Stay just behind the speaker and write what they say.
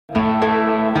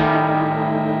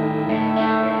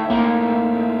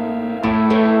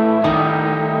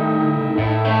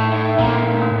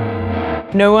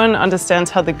no one understands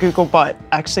how the Google bot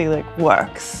actually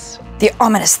works. The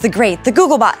ominous, the great, the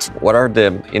Google bot. What are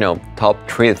the, top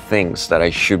 3 things that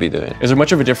I should be doing? Is there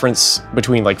much of a difference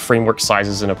between framework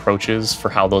sizes and approaches for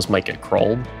how those might get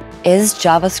crawled? Is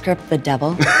JavaScript the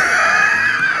devil?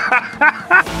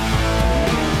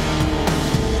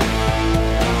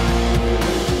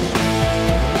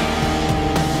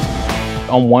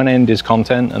 On one end is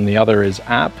content and the other is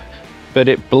app, but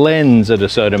it blends at a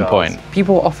certain point.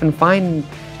 People often find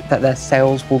that their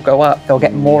sales will go up. They'll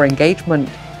get more engagement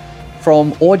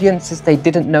from audiences they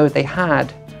didn't know they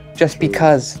had just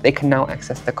because they can now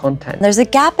access the content. There's a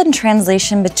gap in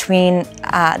translation between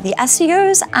the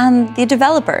SEOs and the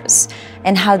developers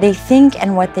and how they think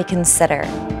and what they consider.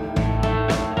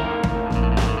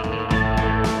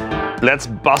 Let's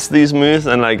bust these myths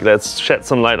and let's shed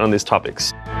some light on these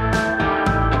topics.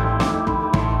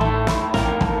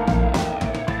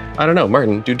 I don't know,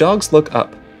 Martin, do dogs look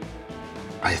up?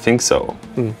 I think so.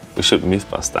 We should myth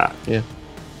bust that. Yeah.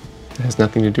 It has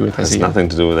nothing to do with SEO. It has nothing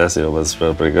to do with SEO, but it's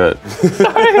pretty good.